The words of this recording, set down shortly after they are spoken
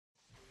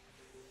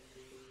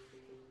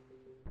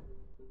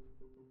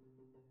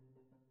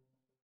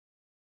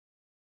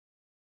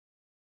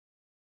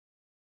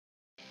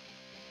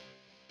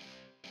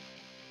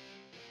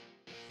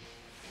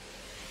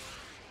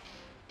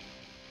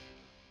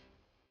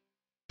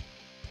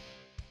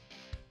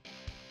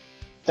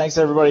Thanks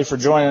everybody for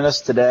joining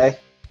us today.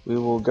 We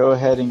will go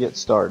ahead and get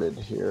started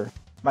here.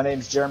 My name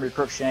is Jeremy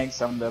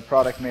Crookshanks. I'm the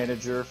product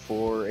manager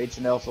for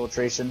H&L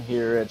filtration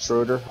here at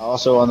Schroeder.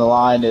 Also on the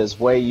line is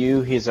Wei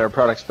Yu. He's our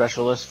product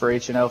specialist for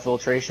H&L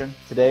filtration.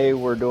 Today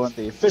we're doing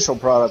the official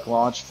product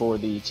launch for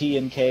the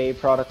TNK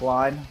product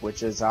line,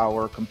 which is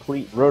our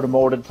complete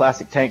Roto-Molded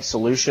plastic tank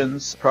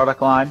solutions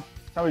product line.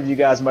 Some of you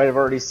guys might have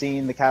already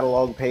seen the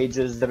catalog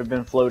pages that have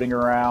been floating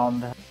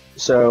around.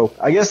 So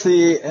I guess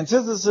the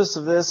antithesis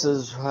of this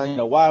is,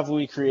 why have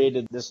we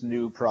created this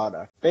new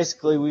product?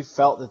 Basically, we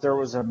felt that there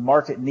was a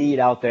market need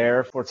out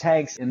there for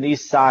tanks in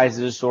these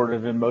sizes, sort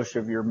of in most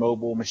of your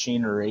mobile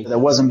machinery, that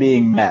wasn't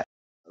being met.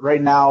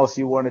 Right now, if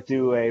you want to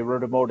do a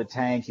roto-molded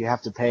tank, you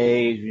have to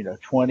pay,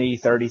 $20,000,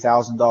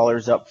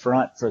 $30,000 up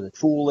front for the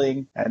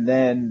tooling and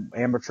then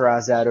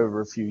amortize that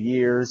over a few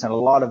years. And a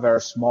lot of our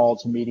small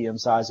to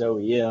medium-sized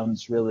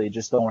OEMs really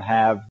just don't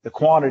have the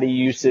quantity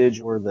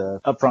usage or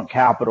the upfront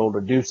capital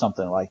to do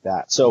something like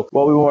that. So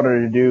what we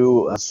wanted to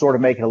do is sort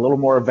of make it a little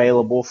more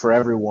available for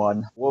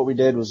everyone. What we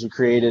did was we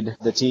created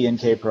the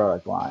TNK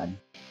product line.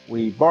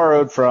 We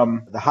borrowed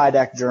from the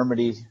Heideck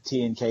Germany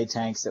TNK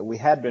tanks that we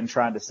had been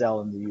trying to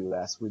sell in the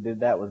U.S. We did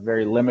that with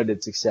very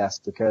limited success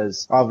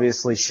because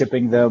obviously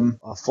shipping them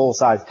a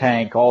full-size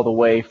tank all the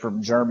way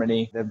from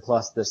Germany, then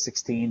plus the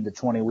 16 to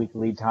 20-week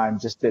lead time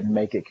just didn't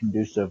make it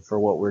conducive for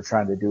what we're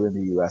trying to do in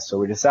the U.S. So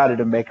we decided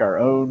to make our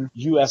own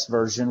U.S.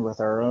 version with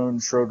our own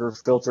Schroeder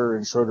filter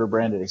and Schroeder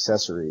branded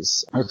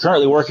accessories. We're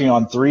currently working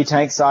on 3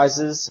 tank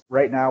sizes.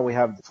 Right now we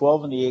have the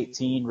 12 and the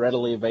 18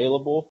 readily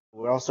available.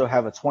 We also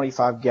have a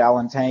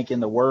 25-gallon tank in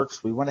the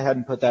works. We went ahead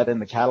and put that in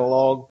the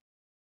catalog.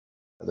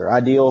 They're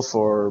ideal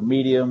for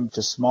medium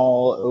to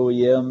small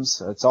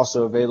OEMs. It's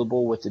also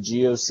available with the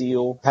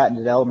GeoSeal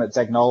patented element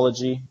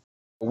technology.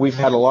 We've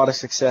had a lot of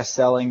success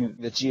selling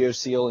the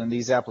GeoSeal in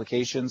these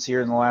applications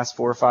here in the last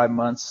 4 or 5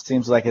 months.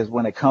 Seems like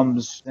when it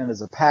comes in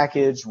as a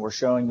package, we're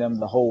showing them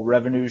the whole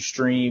revenue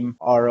stream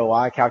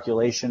ROI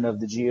calculation of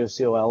the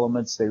GeoSeal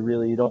elements. They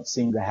really don't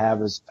seem to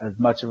have as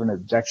much of an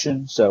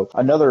objection. So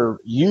another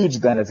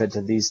huge benefit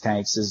to these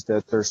tanks is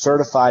that they're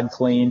certified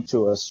clean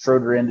to a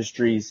Schroeder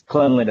Industries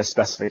cleanliness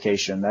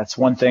specification. That's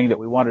one thing that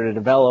we wanted to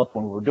develop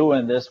when we're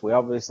doing this. We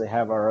obviously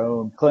have our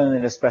own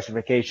cleanliness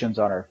specifications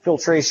on our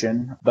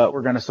filtration, but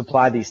we're going to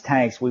supply these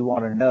tanks. We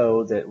want to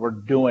know that we're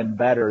doing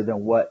better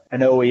than what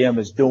an OEM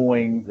is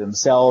doing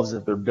themselves.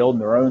 If they're building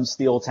their own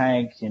steel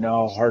tank,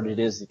 how hard it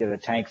is to get a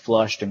tank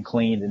flushed and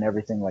cleaned and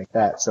everything like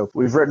that. So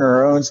we've written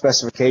our own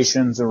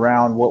specifications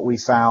around what we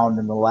found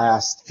in the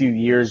last few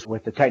years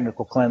with the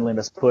technical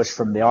cleanliness push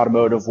from the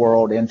automotive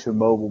world into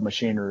mobile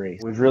machinery.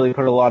 We've really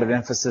put a lot of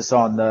emphasis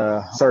on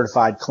the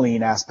certified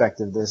clean aspect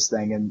of this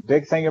thing. And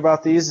big thing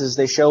about these is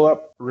they show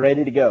up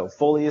ready to go,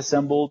 fully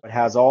assembled. It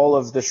has all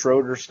of the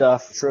Schroeder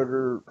stuff,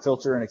 Schroeder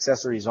filter and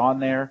accessories on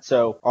there.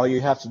 So all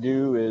you have to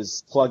do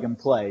is plug and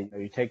play.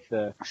 You take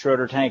the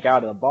Schroeder tank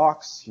out of the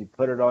box, you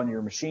put it on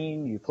your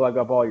machine, you plug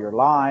up all your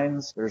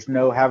lines. There's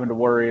no having to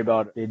worry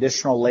about the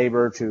additional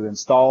labor to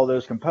install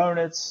those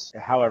components,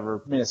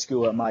 however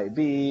minuscule it might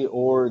be,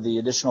 or the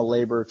additional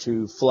labor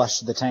to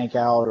flush the tank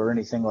out or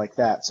anything like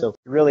that. So it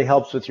really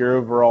helps with your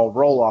overall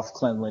roll-off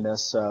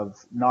cleanliness of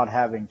not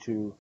having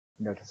to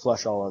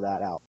flush all of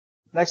that out.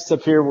 Next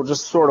up here, we'll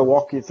just sort of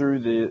walk you through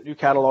the new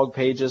catalog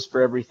pages for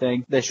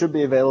everything. They should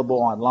be available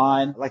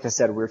online. Like I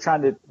said, we're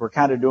kind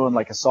of doing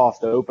like a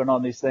soft open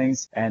on these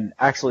things. And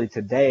actually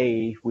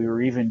today, we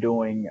were even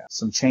doing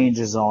some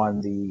changes on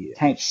the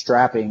tank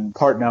strapping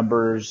part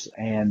numbers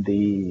and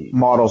the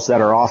models that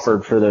are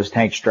offered for those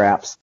tank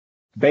straps.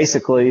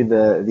 Basically,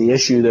 the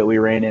issue that we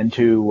ran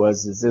into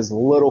was this is a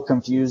little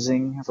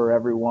confusing for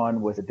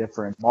everyone with a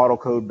different model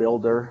code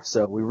builder.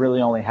 So we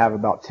really only have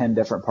about 10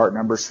 different part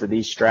numbers for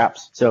these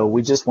straps. So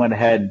we just went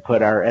ahead and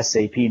put our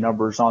SAP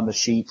numbers on the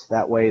sheet.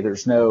 That way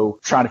there's no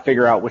trying to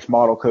figure out which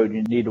model code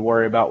you need to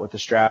worry about with the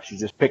straps. You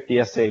just pick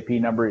the SAP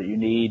number that you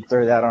need,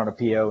 throw that on a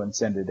PO and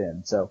send it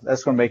in. So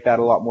that's going to make that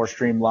a lot more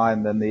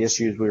streamlined than the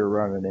issues we were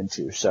running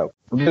into. So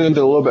we'll get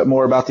into a little bit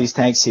more about these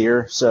tanks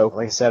here. So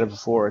like I said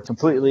before, a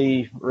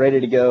completely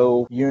ready to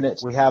go unit.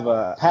 We have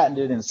a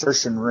patented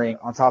insertion ring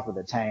on top of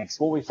the tanks.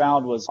 What we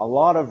found was a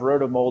lot of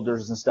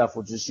roto-molders and stuff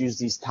will just use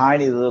these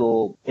tiny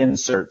little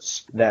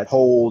inserts that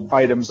hold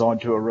items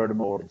onto a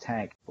roto-molded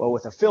tank. Well,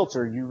 with a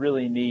filter, you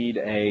really need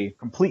a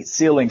complete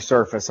sealing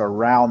surface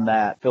around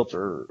that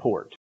filter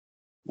port.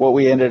 What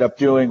we ended up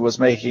doing was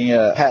making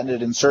a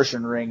patented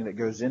insertion ring that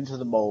goes into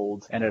the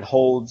mold, and it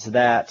holds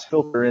that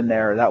filter in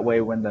there. That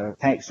way, when the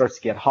tank starts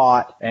to get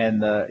hot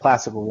and the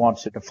plastic will want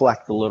to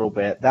deflect a little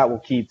bit, that will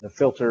keep the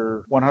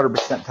filter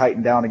 100%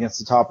 tightened down against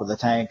the top of the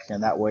tank,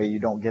 and that way you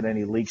don't get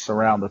any leaks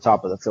around the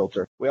top of the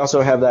filter. We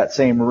also have that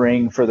same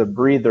ring for the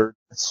breather.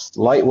 It's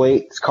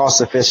lightweight, it's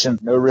cost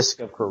efficient, no risk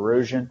of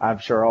corrosion. I'm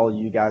sure all of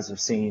you guys have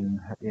seen,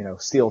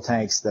 steel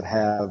tanks that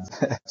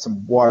have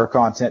some water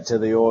content to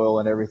the oil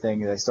and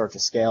everything. They start to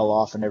scale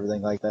off and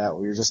everything like that.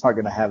 Well, you're just not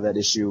going to have that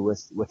issue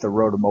with the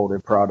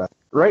Roto-Molded product.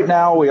 Right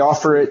now, we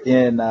offer it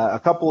in a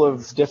couple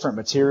of different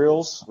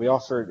materials. We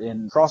offer it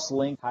in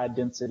cross-linked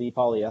high-density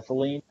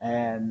polyethylene,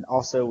 and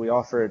also we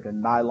offer it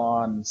in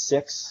nylon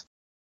 6.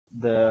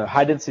 The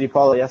high-density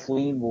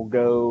polyethylene will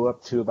go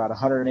up to about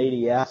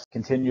 180 F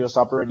continuous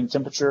operating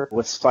temperature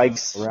with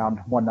spikes around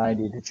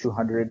 190 to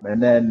 200.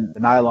 And then the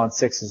nylon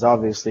 6 is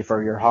obviously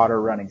for your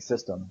hotter running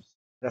systems.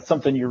 That's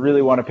something you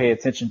really want to pay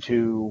attention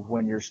to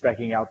when you're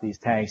speccing out these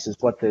tanks, is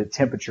what the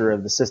temperature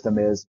of the system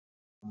is.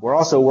 We're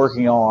also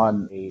working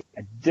on an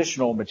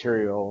additional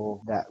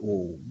material that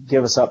will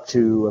give us up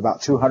to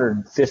about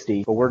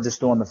 250, but we're just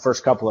doing the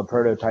first couple of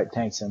prototype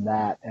tanks in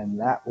that, and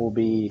that will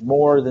be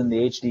more than the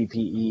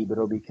HDPE, but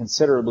it'll be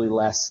considerably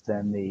less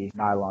than the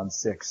nylon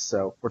 6.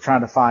 So we're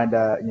trying to find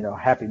a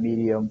happy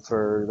medium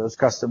for those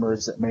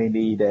customers that may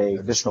need a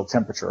additional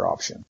temperature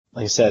option.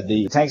 Like I said,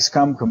 the tanks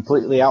come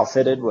completely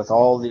outfitted with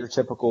all your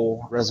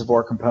typical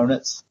reservoir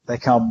components. They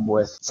come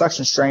with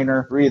suction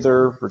strainer,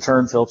 breather,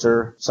 return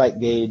filter, sight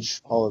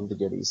gauge, all of the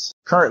goodies.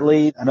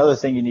 Currently, another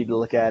thing you need to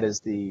look at is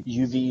the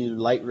UV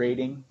light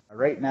rating.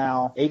 Right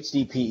now,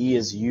 HDPE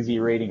is a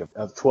UV rating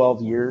of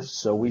 12 years,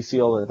 so we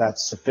feel that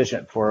that's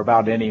sufficient for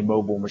about any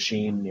mobile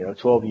machine,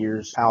 12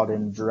 years out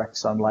in direct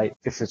sunlight.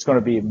 If it's going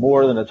to be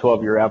more than a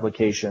 12-year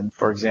application,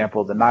 for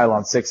example, the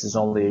nylon 6 is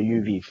only a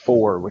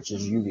UV4, which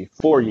is UV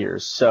 4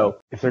 years. So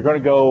if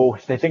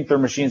they think their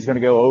machine is going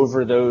to go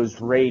over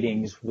those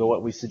ratings,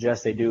 what we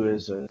suggest they do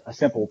is a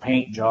simple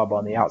paint job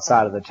on the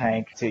outside of the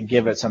tank to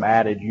give it some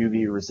added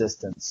UV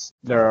resistance.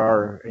 There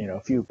are,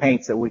 a few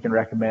paints that we can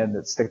recommend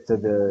that stick to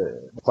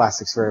the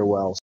plastics very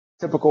well.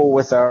 Typical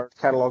with our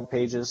catalog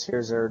pages,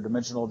 here's our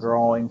dimensional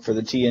drawing for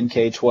the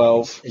TNK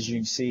 12. As you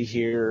can see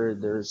here,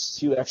 there's a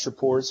few extra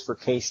ports for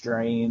case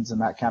drains and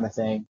that kind of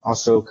thing.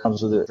 Also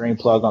comes with a drain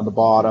plug on the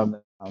bottom.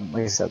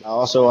 Like I said,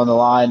 also on the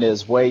line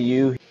is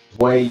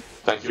Way.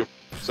 Thank you.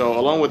 So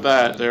along with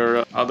that, there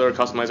are other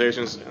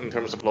customizations in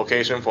terms of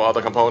location for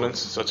other components,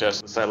 such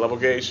as the side level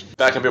gauge.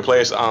 That can be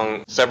placed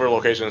on several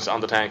locations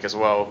on the tank as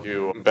well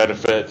to better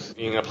fit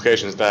in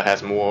applications that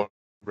has more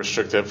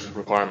restrictive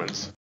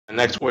requirements. And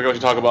next, we're going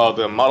to talk about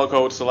the model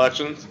code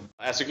selection.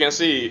 As you can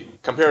see,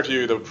 compared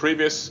to the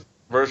previous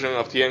version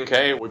of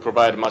TNK, we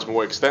provide a much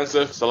more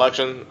extensive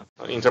selection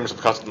in terms of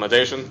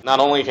customization. Not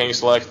only can you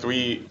select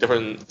 3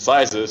 different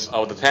sizes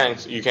of the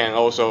tanks, you can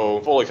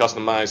also fully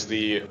customize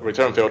the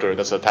return filter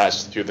that's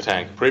attached to the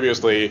tank.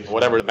 Previously,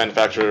 whatever the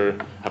manufacturer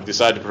have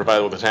decided to provide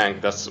with the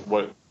tank, that's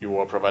what you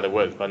were provided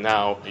with. But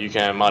now you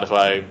can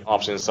modify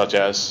options such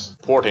as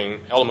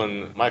porting,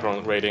 element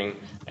micron rating,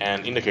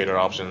 and indicator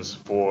options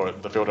for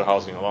the filter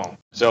housing alone.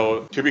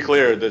 So to be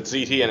clear, the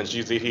ZT and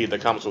the GZT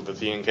that comes with the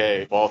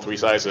TNK, all 3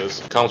 sizes,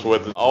 comes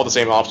with all the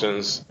same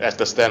options as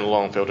the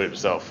standalone filter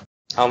itself.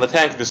 On the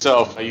tank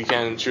itself, you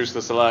can choose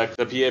to select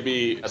the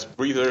PAB as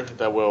breather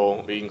that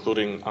will be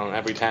including on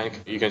every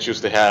tank. You can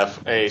choose to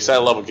have a side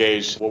level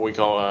gauge, what we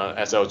call a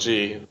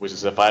SLG, which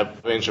is a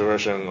 5-inch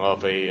version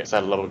of a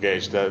side level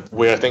gauge that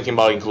we are thinking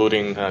about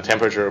including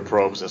temperature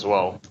probes as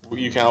well.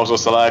 You can also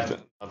select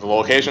the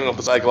location of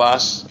the side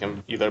glass,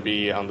 can either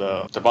be on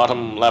the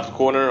bottom left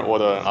corner or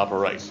the upper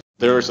right.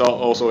 There is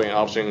also an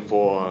option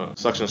for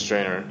suction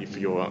strainer if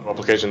your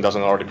application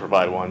doesn't already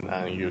provide one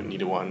and you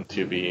need one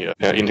to be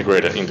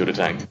integrated into the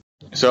tank.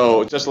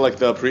 So just like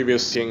the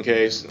previous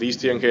TNKs, these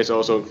TNKs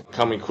also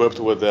come equipped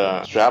with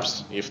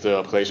straps if the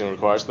application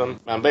requires them.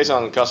 And based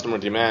on customer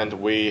demand,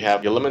 we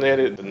have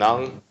eliminated the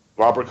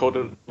non-rubber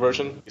coated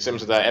version. It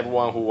seems that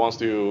everyone who wants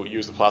to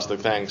use the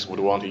plastic tanks would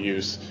want to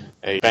use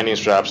a bending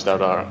straps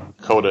that are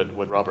coated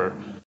with rubber.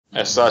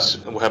 As such,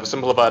 we have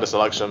simplified the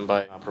selection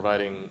by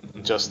providing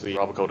just the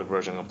rubber-coated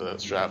version of the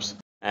straps.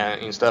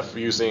 And instead of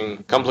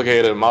using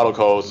complicated model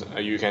codes,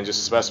 you can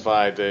just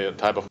specify the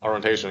type of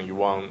orientation you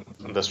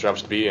want the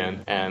straps to be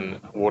in and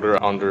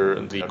order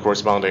under the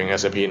corresponding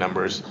SAP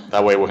numbers.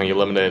 That way we can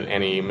eliminate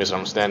any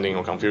misunderstanding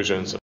or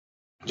confusions.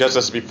 Just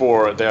as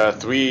before, there are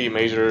 3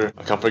 major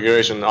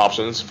configuration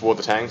options for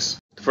the tanks.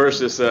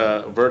 First is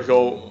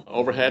vertical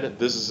overhead.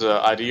 This is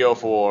ideal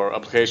for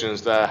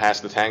applications that has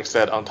the tank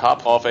set on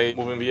top of a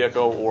moving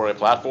vehicle or a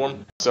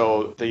platform.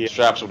 So the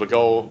straps would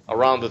go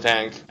around the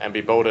tank and be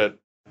bolted,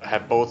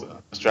 have both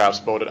straps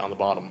bolted on the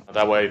bottom.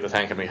 That way the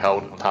tank can be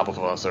held on top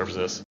of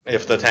surfaces.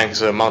 If the tank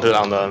is mounted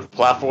on the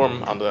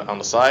platform on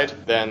the side,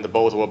 then one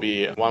bolt will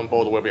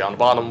be on the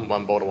bottom,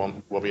 one bolt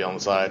will be on the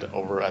side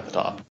over at the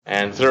top.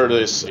 And third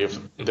is if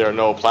there are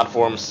no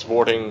platforms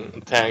supporting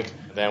the tank,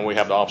 then we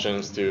have the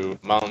options to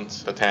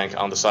mount the tank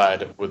on the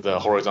side with the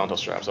horizontal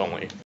straps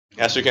only.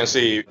 As you can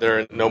see, there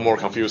are no more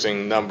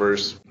confusing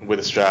numbers with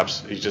the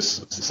straps. You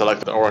just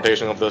select the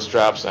orientation of the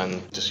straps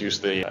and just use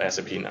the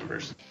SAP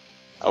numbers.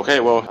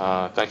 Okay,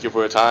 well, thank you for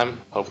your time.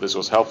 Hope this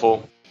was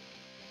helpful.